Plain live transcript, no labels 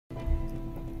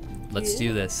Let's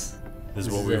do this. This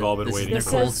is what we've all been waiting for. This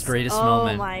is Nicole's greatest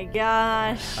moment. Oh my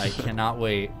gosh. I cannot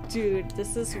wait. Dude,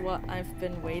 this is what I've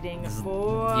been waiting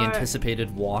for. The anticipated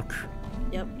walk.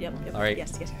 Yep. All right.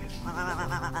 Yes.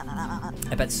 I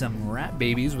bet some rat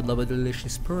babies would love a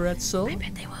delicious pretzel. I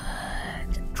bet they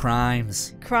would.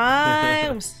 Crimes.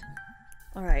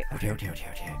 All right. Okay.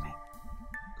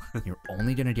 You're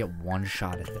only gonna get one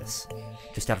shot at this.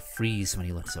 Just gotta freeze when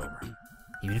he looks over.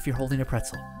 Even if you're holding a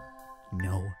pretzel,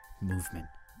 no movement.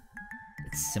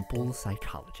 It's simple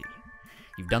psychology.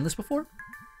 You've done this before?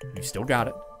 You still got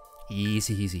it.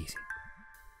 Easy.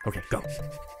 Okay, go.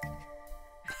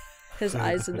 His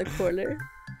eyes in the corner.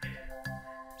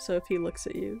 So if he looks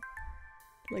at you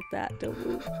like that, don't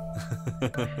move.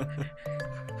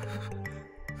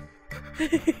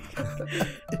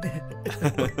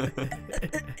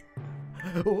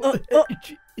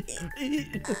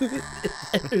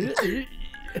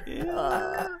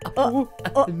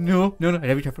 No.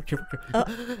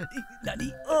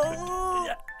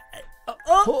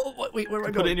 Careful. Wait, where am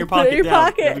I going? Put it in your pocket. Put it in your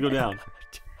pocket. You have to go down.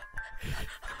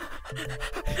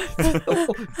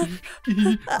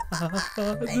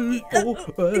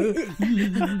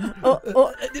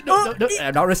 No,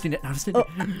 I'm not risking it.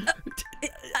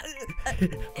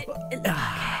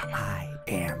 I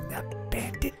am the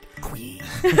bandit queen.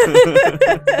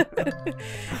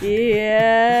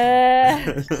 Yeah.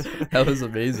 That was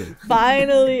amazing.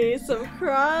 Finally, some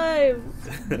crimes.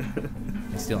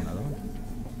 I steal another one.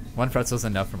 One pretzel's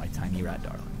enough for my tiny rat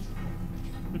darling.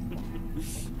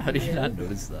 How do you not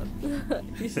notice that?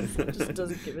 He just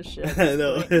doesn't give a shit. I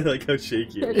know, like how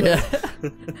shaky. Yeah.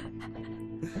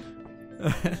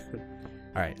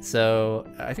 Alright, so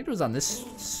I think it was on this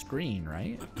screen,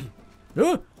 right?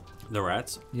 The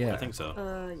rats? Yeah. I think so.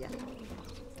 Yeah.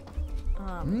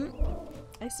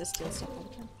 I used to steal stuff all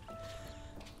the time.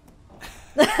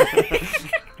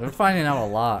 We're finding out a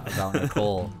lot about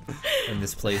Nicole in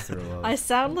this playthrough. I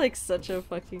sound like such a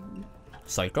fucking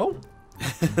Psycho?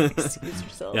 excuse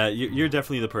yourself. Yeah, you're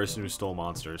definitely the person who stole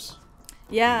monsters.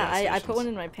 Yeah, I Gas put one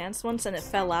in my pants once and it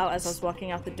fell out as I was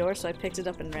walking out the door, so I picked it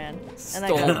up and ran. And I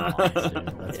Stole got monster.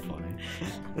 That's funny.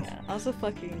 yeah, I was a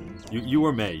fucking You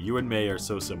were May. You and May are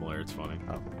so similar. It's funny.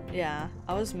 Oh. yeah.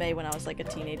 I was May when I was like a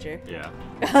teenager. Yeah.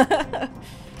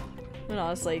 When I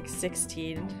was like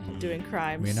 16, doing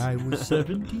crimes. When I was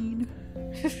 17,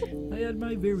 I had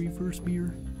my very first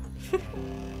beer.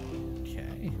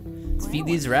 Okay. Let's feed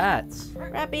these rats.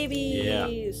 Rat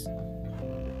babies.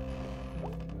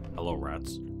 Hello,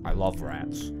 rats. I love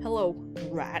rats. Hello,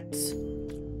 rats.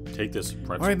 Take this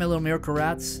pretzel. Alright, my little miracle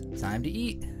rats. Time to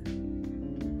eat.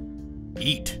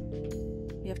 Eat.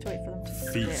 You have to wait for them to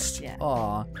Feast. There, yeah.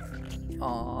 Aw.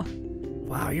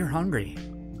 Wow, you're hungry.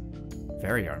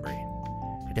 Very hungry.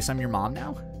 I guess I'm your mom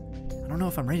now? I don't know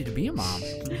if I'm ready to be a mom.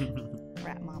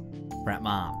 Rat mom. Rat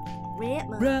mom. Rat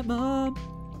mom. Rat mom.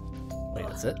 Wait,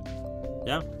 that's it?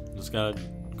 Yeah. Just gotta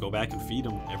go back and feed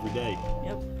them every day.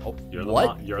 Yep. Oh, You're the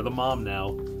what? You're the mom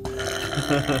now.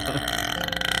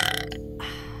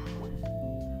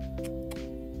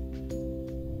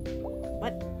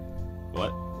 What?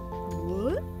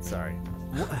 What? Sorry.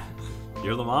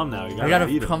 You're the mom now. You I gotta gotta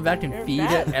feed come back and You're feed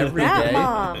rat- it every rat day.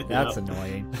 mom. That's Yep.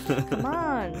 annoying. Come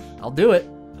on. I'll do it.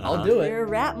 I'll do it. You're a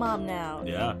rat mom now.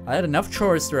 Yeah. I had enough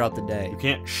chores throughout the day. You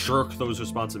can't shirk those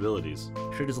responsibilities.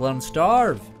 Should just let them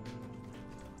starve.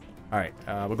 All right,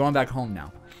 we're going back home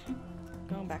now.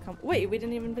 Going back home. Wait, we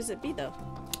didn't even visit B though.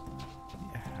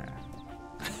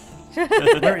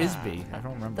 Where is B? I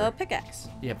don't remember. The pickaxe.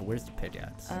 Yeah, but where's the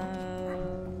pickaxe?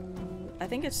 I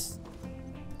think it's.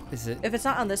 Is it? If it's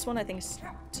not on this one, I think it's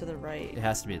to the right. It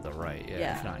has to be to the right. Yeah,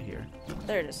 Yeah. it's not here.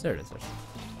 There it is. There it is.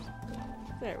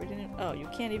 There, we didn't. Oh, you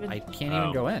can't even. I can't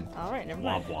even go in. All right, never Womp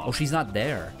mind. womp. Oh, she's not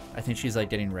there. I think she's like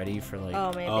getting ready for like.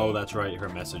 Oh, maybe. Oh, that's right. Her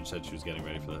message said she was getting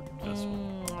ready for the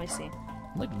festival. I see.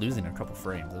 I'm like losing a couple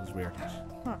frames. That was weird.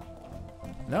 Huh.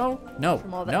 No.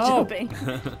 From all that no. jumping.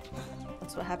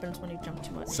 That's what happens when you jump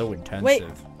too much. So intensive. Wait.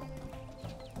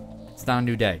 It's not a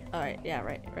new day. All right. Yeah.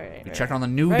 Right. We check on the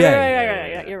new Right.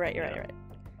 day. Right. You're right.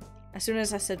 As soon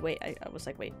as I said wait, I was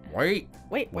like wait. Wait.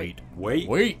 Wait.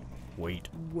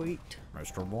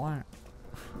 Mr. Black.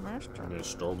 Master.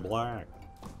 Mr. Black.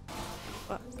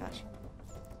 Oh, gosh.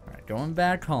 Alright, going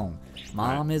back home.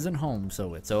 Mom isn't home,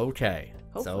 so it's okay.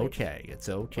 Hopefully. It's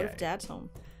okay. What if Dad's home?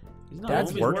 He's not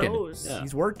Dad's home, he's working. Rose. Yeah.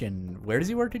 He's working. Where does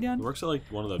he work again? He works at like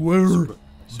one of the. Where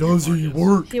does he supermarkets.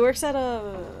 work? He works at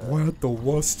a. At the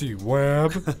Wusty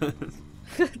Web.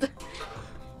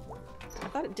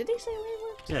 thought. Did he say where he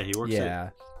worked? Yeah, he works Yeah.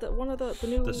 One of the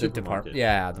new. The supermarket.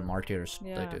 Yeah, the market. Or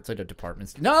Yeah. it's like a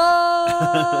department.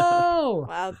 No.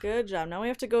 Wow, good job. Now we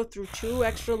have to go through 2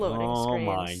 extra loading Oh screens.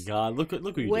 my god! Look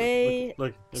what you Way do.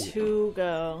 Look. 2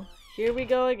 go. Here we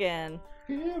go again.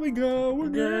 Here we go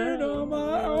again on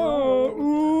my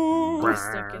Ooh. own.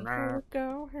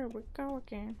 Here we go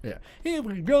again. Yeah. Here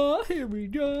we go. Here we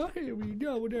go. Here we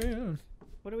go again.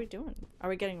 What are we doing? Are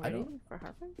we getting ready for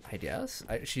Harvard? I guess.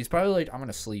 She's probably like, I'm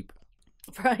gonna sleep.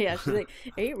 Yeah, she's like,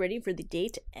 are you ready for the day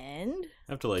to end?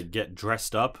 I have to like get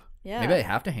dressed up. Yeah. Maybe I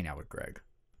have to hang out with Greg.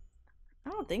 I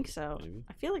don't think so. Maybe.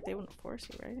 I feel like they wouldn't force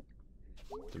you, right?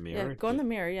 The mirror. Yeah, go in the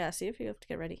mirror. Yeah, see if you have to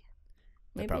get ready.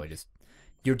 I Maybe. probably just.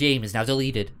 Your game is now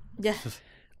deleted. Yeah.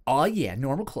 Oh yeah,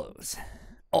 normal clothes.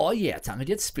 Oh yeah, time to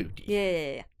get spooky.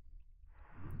 Yeah.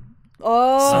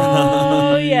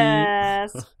 Oh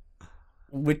yes.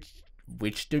 Witch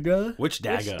dagger? Witch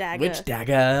dagger. Witch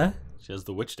dagger. She has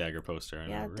the witch dagger poster. I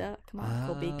Yeah, remember. duh. Come on,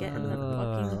 Colby, get in the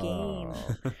fucking game.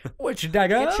 Witch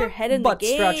dagger. Get your head in the Butt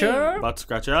game. scratcher. Butt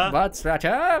scratcher. Butt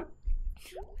scratcher.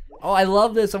 Oh, I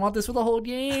love this. I want this for the whole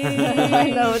game. I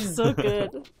know, it's so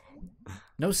good.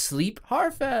 No sleep.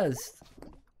 Harfest.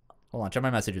 Hold on, check my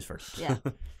messages first. Yeah.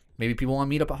 Maybe people want to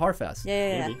meet up at Harfest.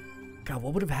 Yeah. Maybe. God,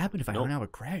 what would have happened if I Nope. hung out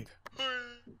with Greg?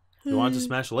 You wanted to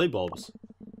smash light bulbs.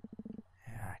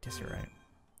 Yeah, I guess you're right.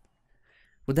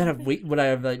 Would I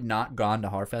have like not gone to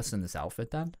Harfest in this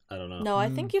outfit then? I don't know. No, I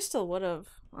think you still would have.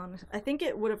 Honestly, I think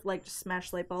it would have like just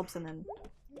smashed light bulbs and then.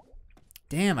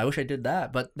 Damn, I wish I did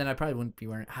that, but then I probably wouldn't be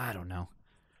wearing. I don't know.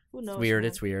 Who knows? It's weird. man?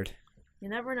 It's weird. You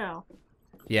never know.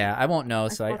 Yeah, I won't know,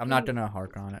 so I'm not fucking gonna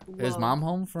hark on it. Is love- Mom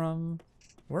home from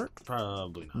work?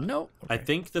 Probably not. Nope. I Okay.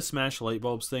 think the smash light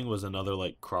bulbs thing was another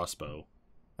like crossbow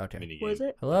Okay. minigame. Was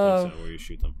it? Hello. I think so, where you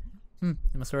shoot them.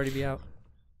 It must already be out.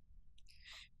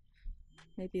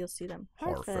 Maybe you'll see them.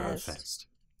 Harfest. Fast.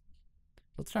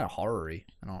 Well, it's not horror-y.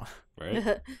 I don't know.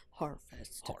 Right?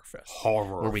 Harfest. Harfest.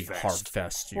 Horror Where we fest.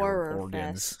 harfest your Horror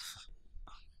organs.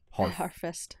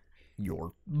 Harfest.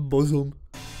 Your bosom.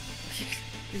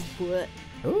 What?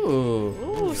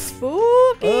 Ooh. Ooh,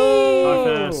 spooky!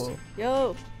 Harfest.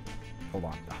 Yo. Hold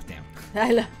on. Oh, damn.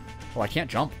 I know. Oh, I can't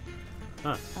jump.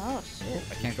 Huh. Oh shit.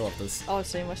 I can't go up this. Oh,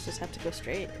 so you must just have to go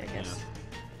straight, I guess.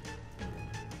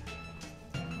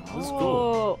 This is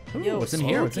Oh, Ooh, yo, what's in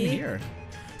here? What's in spooky. here?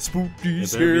 Spooky,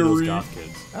 It better be those scary. goth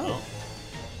kids. Oh.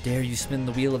 Dare you spin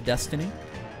the wheel of destiny?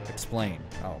 Explain.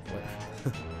 Oh,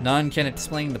 what? None can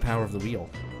explain the power of the wheel,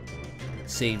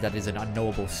 save that is an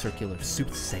unknowable circular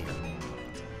soothsayer.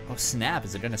 Oh snap!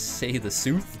 Is it gonna say the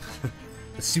sooth?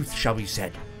 The sooth shall be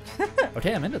said.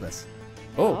 Okay, I'm into this.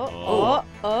 Oh,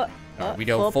 we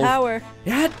go full full power.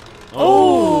 yeah.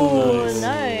 Oh, nice.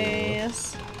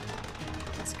 nice.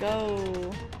 Let's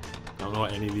go. I don't know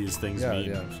what any of these things Yeah, mean.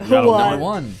 yeah. You got 'em What? now? Number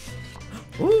one.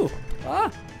 Ooh.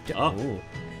 Ah. Oh. Ooh.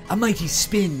 A mighty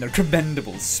spin, a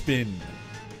commendable spin.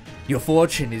 Your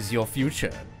fortune is your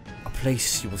future, a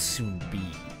place you will soon be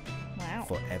Wow.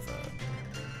 forever.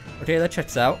 Okay, that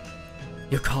checks out.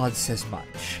 Your card says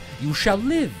much. You shall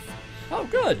live. Oh,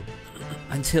 good.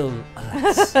 Until,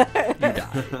 alas, you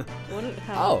die. Wouldn't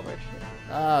have Oh.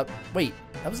 worked. Wait,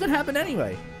 that was gonna happen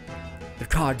anyway. The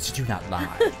cards do not lie.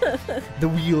 The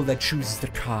wheel that chooses the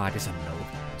card is unknowable.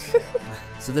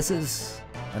 So this is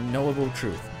a knowable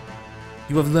truth.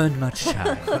 You have learned much,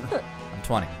 child. I'm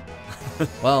 20.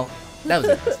 Well, that was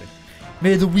interesting.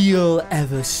 May the wheel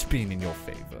ever spin in your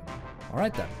favor. All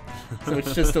right then. So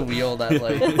it's just a wheel that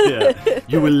like. Yeah.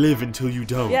 You will live until you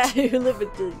don't. Yeah, you live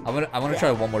with the. I want to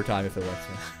try one more time if it lets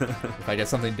me. If I get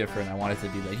something different, I want it to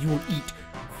be like you will eat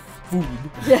food.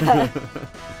 Yeah.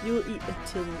 You will eat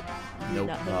until you're Nope.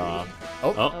 not hungry.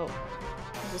 Oh, Oh. Oh.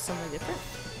 Is this something different?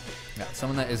 yeah,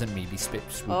 someone that isn't me be spit.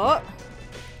 Swoopy. Oh.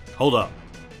 Hold up.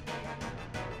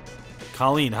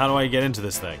 Colleen, how do I get into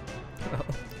this thing?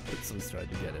 Someone's trying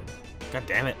to get it. God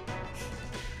damn it.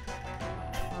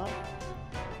 Oh.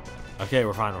 Okay,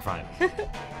 we're fine, we're fine.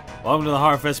 Welcome to the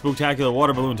Harfest Spooktacular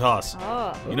Water Balloon Toss.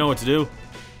 Oh. You know what to do.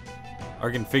 I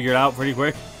can figure it out pretty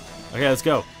quick. Okay, let's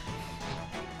go.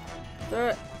 Throw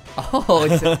it. Oh,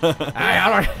 it's.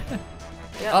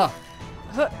 Yeah. Oh,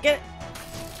 Huh, get it.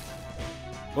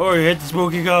 Oh, you hit the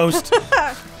spooky ghost.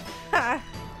 I'm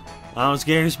a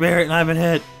scary spirit and I've been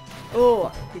hit.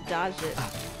 Oh, he dodged it.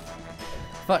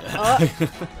 fuck. Oh,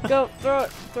 go throw it.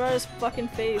 Throw his fucking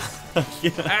face.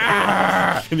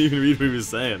 I couldn't even read what he was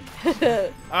saying.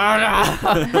 Oh,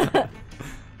 no.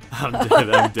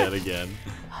 I'm dead again.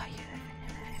 Oh, you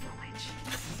witch.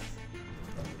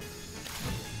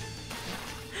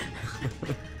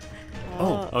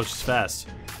 Oh. Oh, she's fast.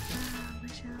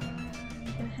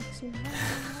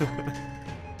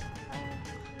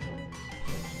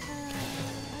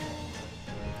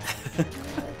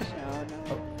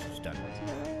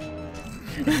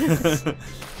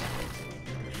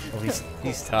 Oh,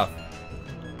 he's tough.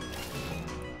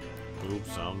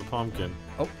 Oops, I'm the pumpkin.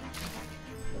 Oh.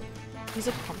 He's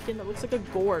a pumpkin that looks like a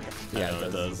gourd. Yeah, I know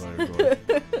it does.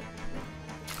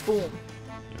 Boom.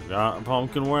 You got a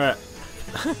pumpkin wet.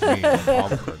 Pumpkin.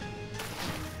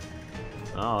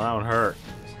 Oh, that one hurt.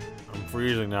 I'm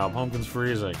freezing now. Pumpkin's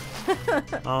freezing.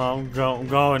 Oh, I'm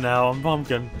going now. I'm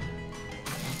pumpkin.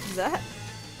 Is that?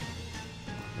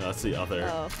 That's the other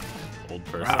Oh. old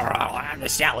person. I'm the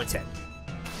skeleton. Wow.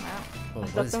 Oh, I what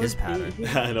thought is that his was pattern? B.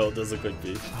 I know, it does look like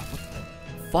B.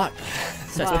 Fuck.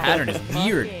 This pattern is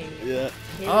weird. Fucking Yeah.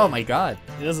 hate Oh it. my god.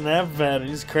 He doesn't have a pattern.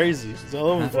 He's crazy. He's all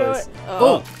over the Throw place. it.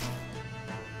 Oh.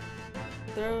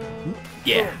 Throw.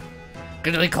 Yeah.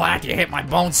 Goodly clack, you hit my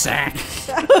bone sack.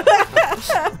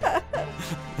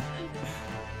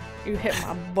 You hit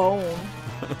my bone.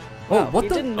 Oh, what you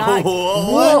the? did not.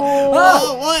 Whoa.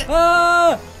 Whoa, what?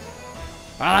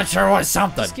 I'm not sure was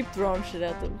something. Just keep throwing shit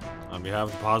at them. On behalf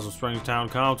of the Possum Springs Town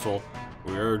Council,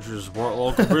 we urge you to support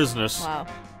local business. Wow.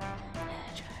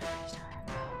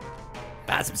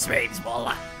 Possum Springs,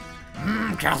 well,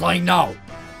 Kathleen, no.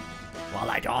 Well,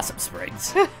 like Awesome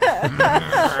Springs. That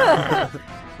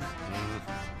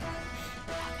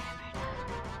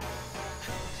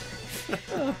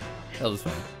was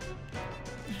fun.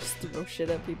 Just throw shit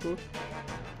at people.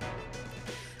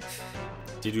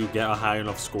 Did you get a high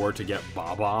enough score to get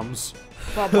bombs?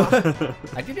 Baba.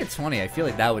 I did get 20. I feel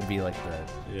like that would be like the.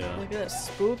 Yeah. Look at that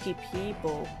spooky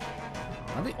people.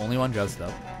 I'm the only one dressed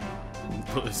up.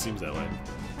 It seems that way.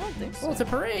 I don't think so. Oh, it's a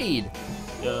parade!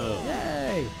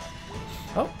 Yeah. Yay!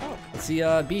 Oh, let's see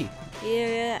B.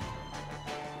 Yeah.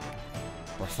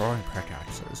 We're throwing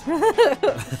pickaxes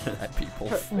at people.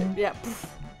 Yeah.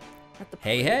 At the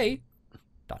Hey, hey!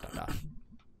 Dot dot dot.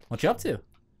 What you up to?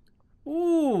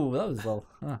 Ooh, that was well.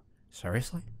 Huh.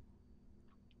 Seriously?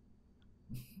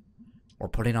 We're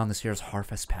putting on this year's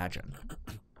Harfest pageant.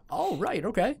 Oh, right,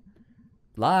 okay.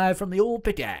 Live from the old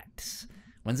pickaxe.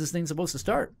 When's this thing supposed to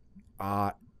start?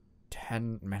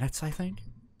 10 minutes, I think?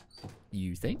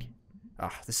 You think?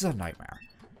 This is a nightmare.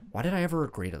 Why did I ever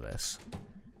agree to this?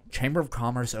 Chamber of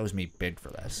Commerce owes me big for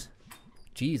this.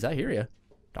 Jeez, I hear ya.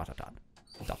 Dot dot dot.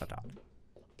 Dot dot dot.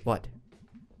 What?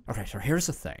 Okay, so here's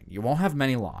the thing. You won't have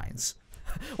many lines.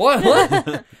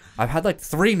 What? I've had like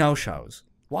 3 no-shows.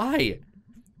 Why?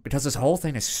 Because this whole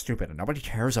thing is stupid and nobody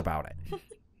cares about it.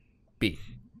 B.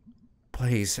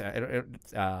 Please.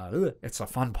 It's a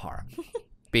fun part.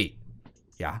 B.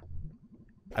 Yeah?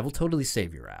 I will totally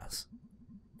save your ass.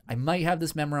 I might have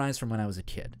this memorized from when I was a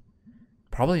kid.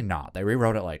 Probably not. They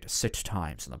rewrote it like 6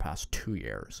 times in the past 2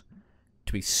 years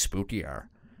to be spookier.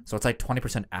 So it's like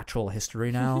 20% actual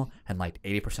history now and like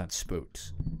 80%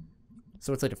 spooks.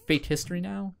 So it's like a fake history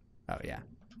now? Oh, yeah.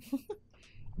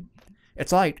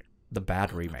 It's like the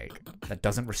bad remake that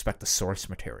doesn't respect the source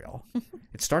material.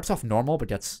 It starts off normal but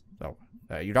gets... Oh,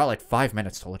 you got like 5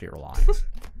 minutes to look at your lines.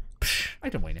 Psh, I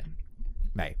can wing it.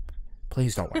 May,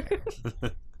 please don't wing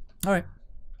it. All right.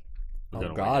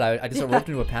 Oh, God, I just roped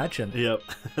into a pageant. Yep.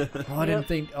 Oh, I didn't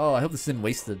think... Oh, I hope this didn't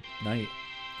waste the night.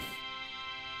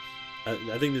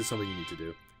 I think this is something you need to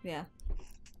do. Yeah.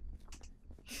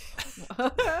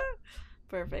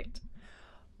 Perfect.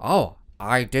 Oh,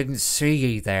 I didn't see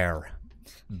ye there.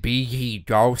 Be ye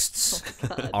ghosts?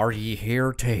 God. Are ye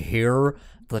here to hear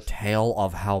the tale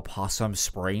of how Possum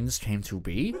Springs came to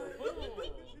be?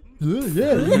 Through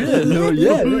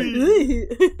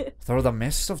the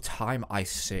mist of time I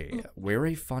see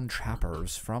weary fun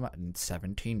trappers from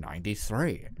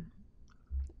 1793.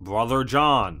 Brother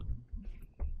John,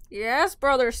 Yes,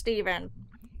 Brother Stephen.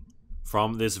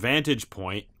 from this vantage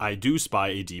point, I do spy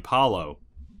a deep hollow,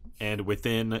 and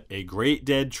within a great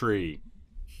dead tree,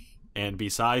 and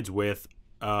besides with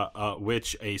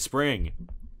which a spring.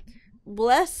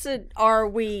 Blessed are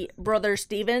we, Brother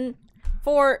Stephen,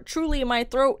 for truly my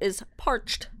throat is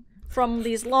parched from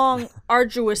these long,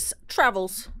 arduous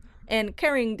travels and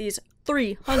carrying these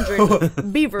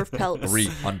 300 beaver pelts.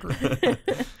 300.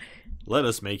 Let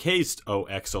us make haste, O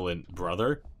excellent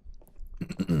brother.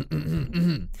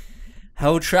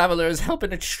 Ho, travelers, help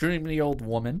an extremely old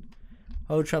woman.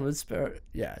 Ho, travelers,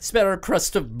 spare a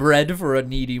crust of bread for a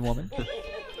needy woman.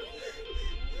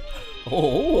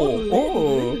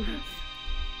 Oh.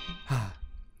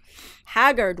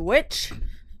 Haggard witch.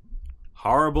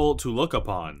 Horrible to look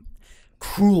upon.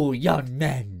 Cruel young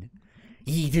men.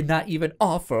 Ye did not even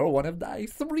offer one of thy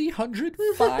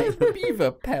 305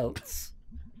 beaver pelts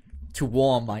to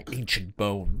warm my ancient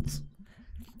bones.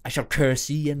 I shall curse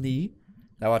ye and thee.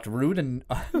 Thou art rude and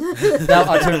thou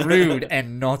art a rude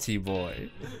and naughty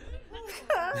boy.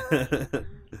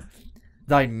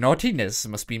 Thy naughtiness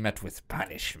must be met with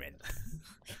punishment.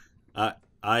 I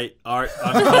are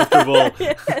uncomfortable.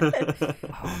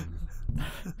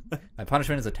 My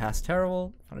punishment is a task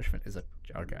terrible. Punishment is a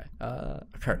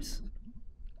curse.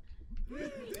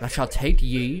 I shall take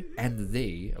ye and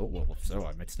thee. Oh, well, so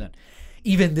I mixed in.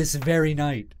 Even this very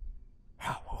night.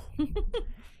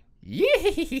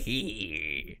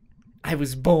 Yee! I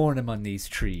was born among these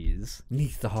trees,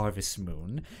 neath the harvest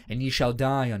moon, and ye shall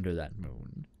die under that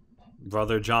moon.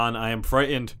 Brother John, I am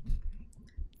frightened.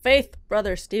 Faith,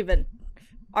 brother Stephen,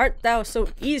 art thou so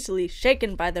easily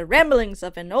shaken by the ramblings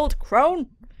of an old crone?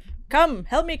 Come,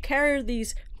 help me carry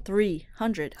these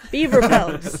 300 beaver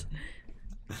pelts.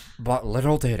 But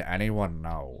little did anyone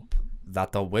know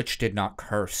that the witch did not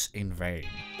curse in vain.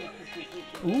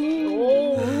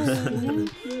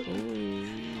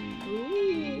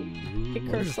 He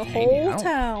cursed the whole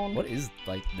town. What is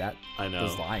like that? I know.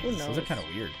 Those lines. Who Those are knows? kind of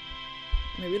weird.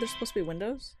 Maybe they're supposed to be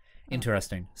windows?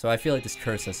 Interesting. So I feel like this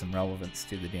curse has some relevance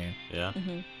to the game. Yeah.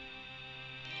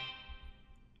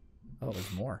 Oh,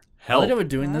 there's more. Help. I like how we're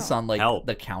doing this on like Help.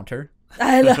 the counter.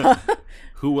 I know.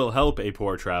 Who will help a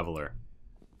poor traveler?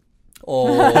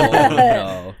 Oh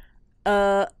no.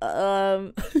 By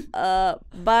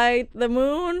the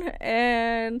moon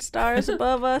and stars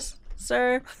above us,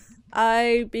 sir,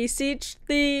 I beseech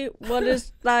thee, what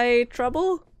is thy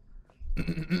trouble?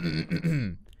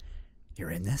 You're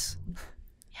in this?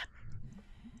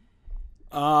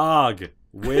 Og,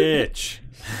 witch.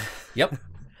 Yep.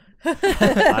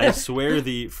 I swear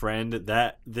thee, friend,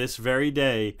 that this very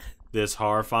day, this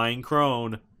horrifying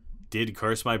crone did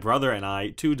curse my brother and I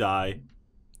to die.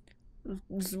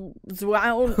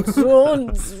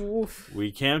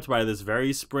 We camped by this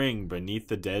very spring beneath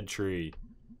the dead tree,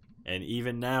 and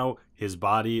even now his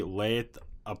body layeth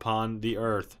upon the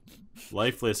earth,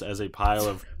 lifeless as a pile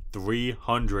of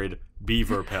 300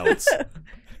 beaver pelts.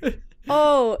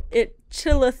 Oh, it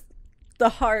chilleth the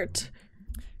heart.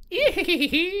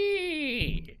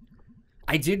 I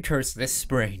did curse this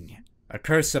spring. A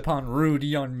curse upon rude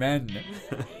young men.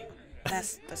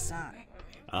 That's the sign.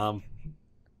 Dot,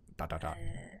 dot, dot.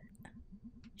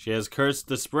 She has cursed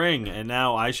the spring, and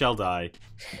now I shall die.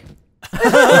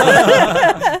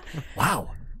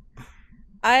 Wow.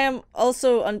 I am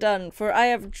also undone, for I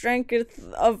have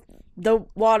dranketh of the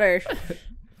water.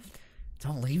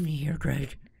 Don't leave me here,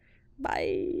 Greg.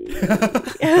 Bye.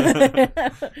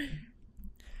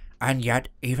 And yet,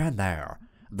 even there,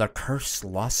 the cursed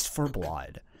lust for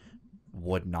blood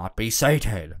would not be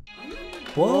sated.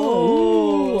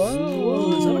 Whoa!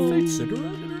 Whoa. Is that a fake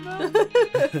cigarette in her mouth?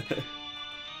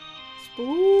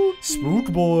 Spooky.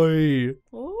 Spook boy!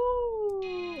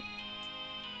 Oh.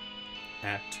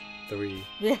 Act 3.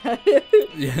 Yeah.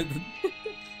 Yeah,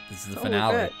 this is the Oh,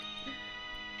 finale. good.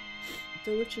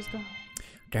 The witch is gone.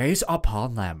 Gaze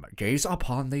upon them. Gaze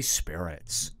upon these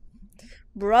spirits.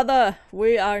 Brother,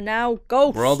 we are now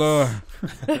ghosts. Brother!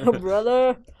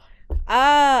 Brother.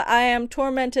 Ah, I am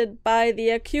tormented by the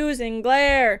accusing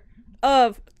glare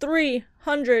of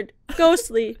 300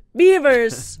 ghostly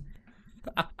beavers.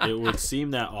 It would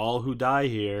seem that all who die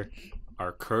here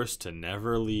are cursed to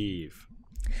never leave.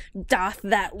 Doth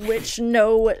that witch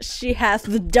know what she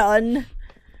hath done?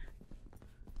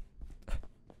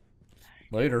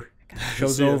 Later.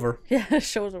 Show's See ya. over. Yeah,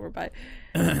 show's over. Bye.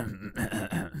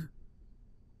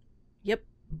 Yep.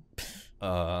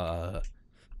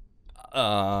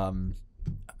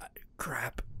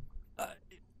 Crap.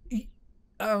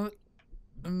 For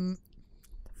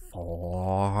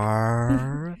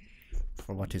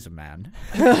what is a man?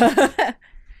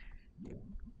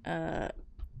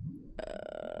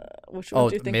 Which one Oh,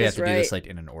 do you think maybe I have is to right? do this like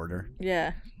in an order.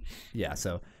 Yeah. Yeah,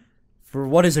 so for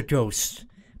what is a ghost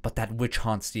but that which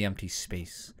haunts the empty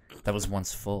space that was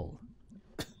once full?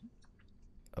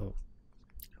 Oh.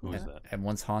 Who is that? And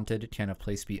once haunted, can a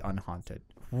place be unhaunted?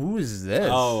 Who is this?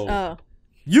 Oh.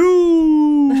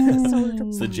 You!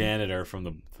 It's the janitor from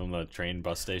the train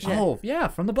bus station. Oh, yeah,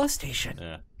 from the bus station.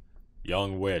 Yeah.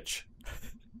 Young witch.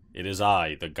 It is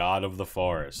I, the god of the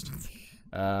forest.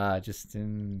 Just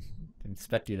didn't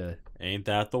expect you to... Ain't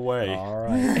that the way?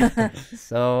 Alright.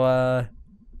 So,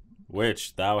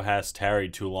 Witch, thou hast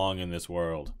tarried too long in this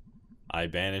world. I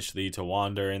banish thee to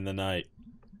wander in the night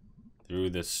through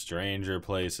the stranger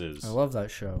places. I love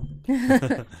that show.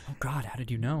 Oh god, how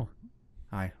did you know?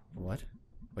 What?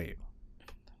 Wait.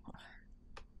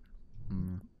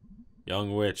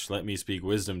 Young witch, let me speak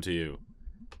wisdom to you.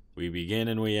 We begin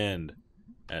and we end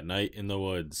at night in the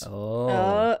woods.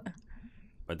 Oh.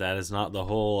 But that is not the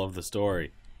whole of the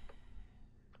story. ...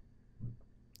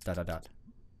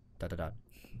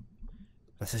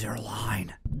 This is your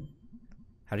line.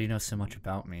 How do you know so much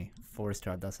about me?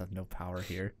 Forester does have no power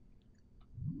here.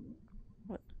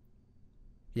 What?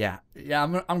 Yeah,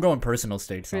 I'm going personal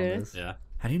stakes on Really? this. Yeah.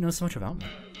 How do you know so much about me?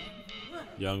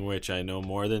 Young witch, I know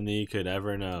more than thee could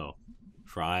ever know,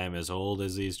 for I am as old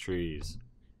as these trees.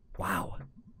 Wow.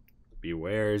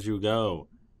 Beware as you go,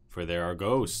 for there are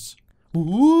ghosts.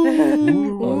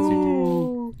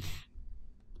 Ooh.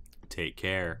 Take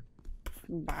care.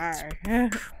 Bye.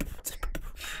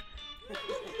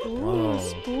 Whoa.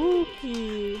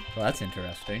 Spooky. Well, that's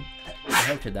interesting.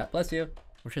 How should that? Bless you.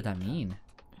 What should that mean?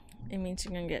 It means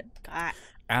you're gonna get got.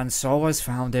 And so was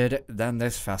founded then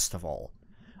this festival.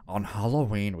 On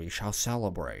Halloween we shall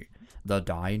celebrate the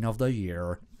dying of the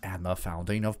year and the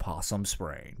founding of Possum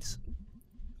Springs.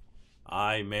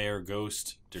 I, Mayor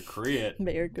Ghost, decree it.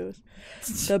 Mayor goes.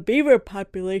 The beaver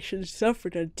population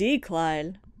suffered a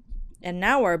decline, and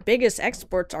now our biggest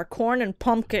exports are corn and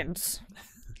pumpkins.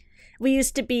 We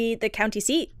used to be the county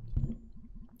seat.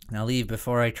 Now leave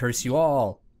before I curse you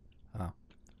all. Oh.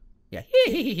 Yeah.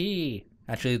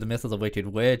 Actually, the myth of the Wicked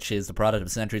Witch is the product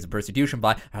of centuries of persecution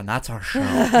by, and that's our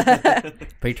show.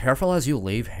 Be careful as you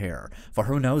leave here, for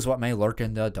who knows what may lurk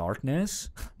in the darkness.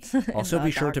 Also, the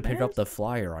be sure to pick darkness? up the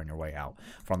flyer on your way out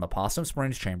from the Possum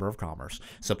Springs Chamber of Commerce.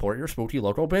 Support your spooky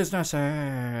local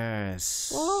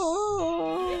businesses.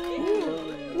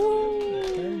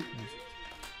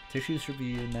 Tissues should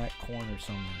be in that corner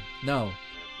somewhere. No,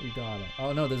 you got it.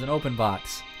 Oh no, there's an open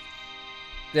box.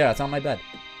 Yeah, it's on my bed.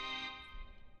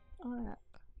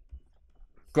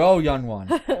 Go, young one.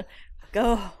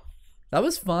 Go. That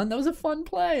was fun. That was a fun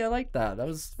play. I like that. That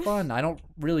was fun. I don't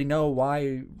really know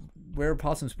where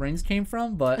Possum Springs came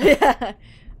from, but Yeah.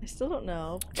 I still don't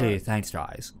know. gee, thanks,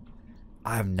 guys.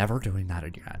 I'm never doing that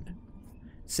again.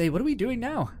 Say, what are we doing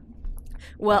now?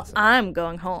 Well, I'm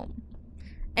going home.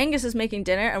 Angus is making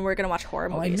dinner, and we're gonna watch horror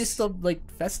Oh, movies. I missed the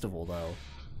festival though.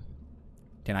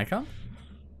 Can I come?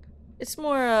 It's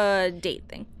more a date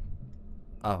thing.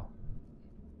 Oh.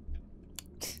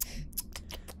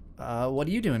 What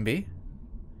are you doing, B?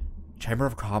 Chamber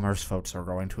of Commerce folks are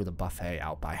going to the buffet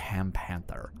out by Ham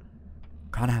Panther.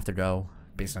 Kinda have to go.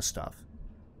 Business stuff.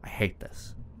 I hate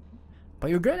this. But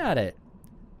you're good at it.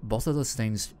 Both of those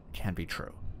things can't be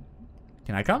true.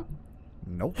 Can I come?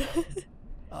 Nope.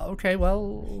 Okay,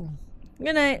 well...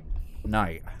 Good night.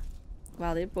 Night.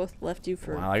 Wow, they both left you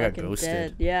for Wow, I got fucking ghosted.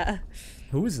 dead. Yeah.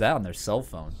 Who is that on their cell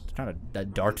phone? It's kind of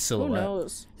that dark Who silhouette.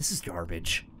 knows? This is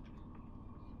garbage.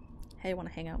 Hey, wanna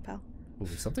hang out, pal? Ooh,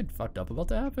 is something fucked up about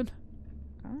to happen?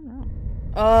 I don't know.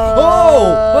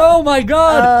 Oh my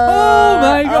god! Oh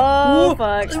my god! Oh,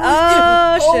 fuck.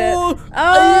 Oh, shit.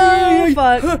 Oh,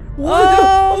 fuck.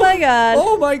 Oh, my god.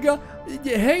 Oh my god!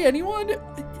 Hey, anyone?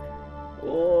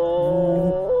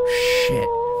 Oh. Shit!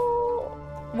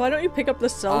 Why don't you pick up the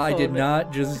cell phone? I did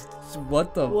not just.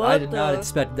 What the? What I did not the-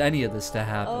 expect any of this to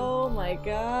happen. Oh my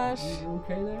gosh. You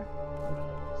okay there?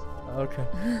 Okay.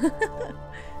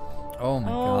 Oh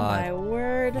my Oh god! my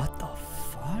word. What the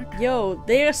fuck? Yo,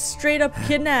 they are straight up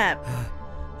kidnapped.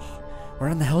 Where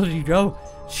in the hell did you go?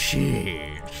 She.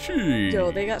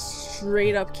 Yo, they got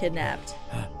straight up kidnapped.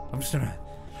 I'm just gonna.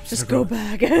 Just go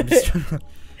back. I'm just gonna.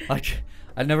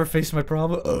 I never faced my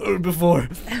problem before.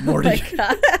 Morty. Oh my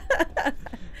god.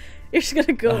 You're just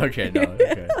gonna go. Okay, no,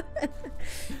 okay.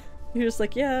 You're just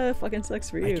like, yeah, it fucking sucks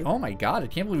for you. Oh my god, I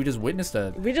can't believe we just witnessed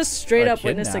a. We just straight A up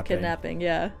witnessed a kidnapping. kidnapping,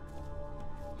 yeah.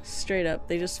 Straight up.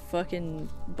 They just fucking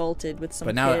bolted with some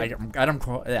But now kid. I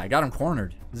got him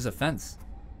cornered. This is a fence.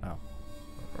 Oh.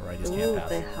 Or I just can't Ooh, pass.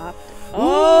 they hopped.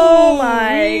 Oh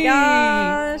my Ooh-wee.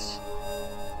 gosh.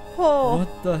 Oh,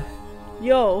 What the?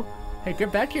 yo. Hey,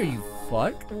 get back here, you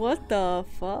fuck. What the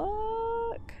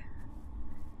fuck?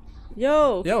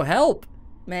 Yo. Yo, help.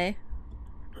 May.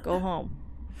 Go home.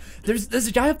 There's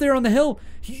a guy up there on the hill.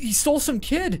 He stole some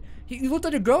kid. He looked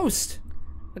like a ghost.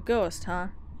 A ghost, huh?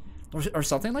 Or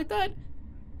something like that.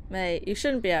 May, you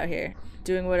shouldn't be out here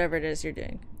doing whatever it is you're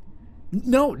doing.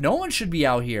 No one should be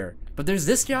out here. But there's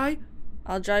this guy.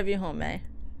 I'll drive you home, May.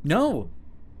 No.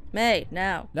 May,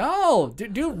 now. No,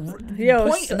 dude, Yo,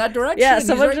 point in that direction. Yeah, He's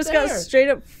someone right just there. got straight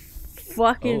up Oh,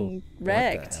 fucking what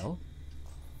wrecked. the hell?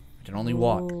 I can only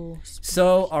walk. Ooh,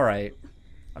 So, all right.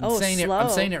 I'm Oh, saying slow. it. I'm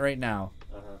saying it right now.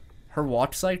 Her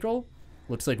walk cycle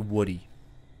looks like Woody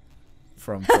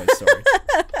from Toy Story.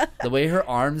 The way her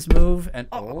arms move and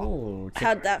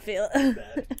how'd that feel? the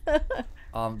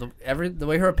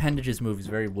way her appendages move is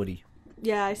very Woody.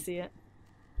 Yeah, I see it.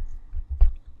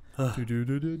 Give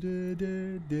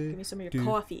me some of your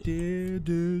coffee. You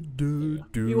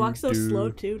walk so slow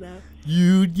too now.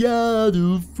 You got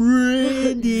a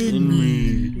friend in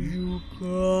me. You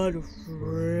got a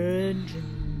friend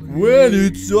in when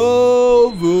it's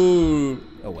over.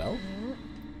 Oh well.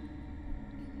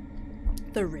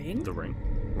 The ring? The ring.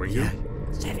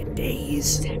 Ringu? 7 days.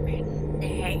 7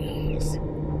 days.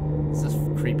 This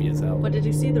is creepy as hell. But did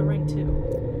you see the ring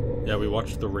too? Yeah, we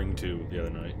watched The Ring 2 the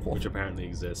other night, which apparently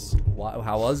exists.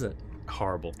 How was it?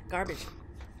 Horrible. Garbage.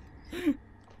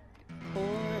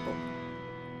 Horrible.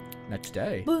 Next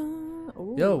day.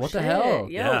 Ooh, Yo, what the shit. hell? Yo,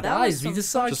 Yeah. that Guys, was we some just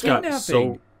saw Just Kidnapping. got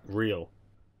so real.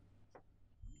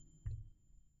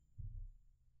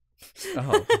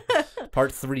 Oh.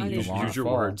 Part 3. I The need- Long Use your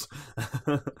Fall. words.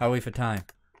 How are we for time?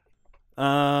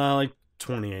 Like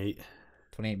 28.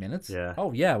 28 minutes? Yeah.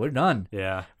 Oh, yeah, we're done.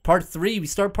 Yeah. Part 3. We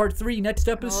start part 3 next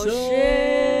episode. Oh,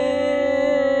 shit.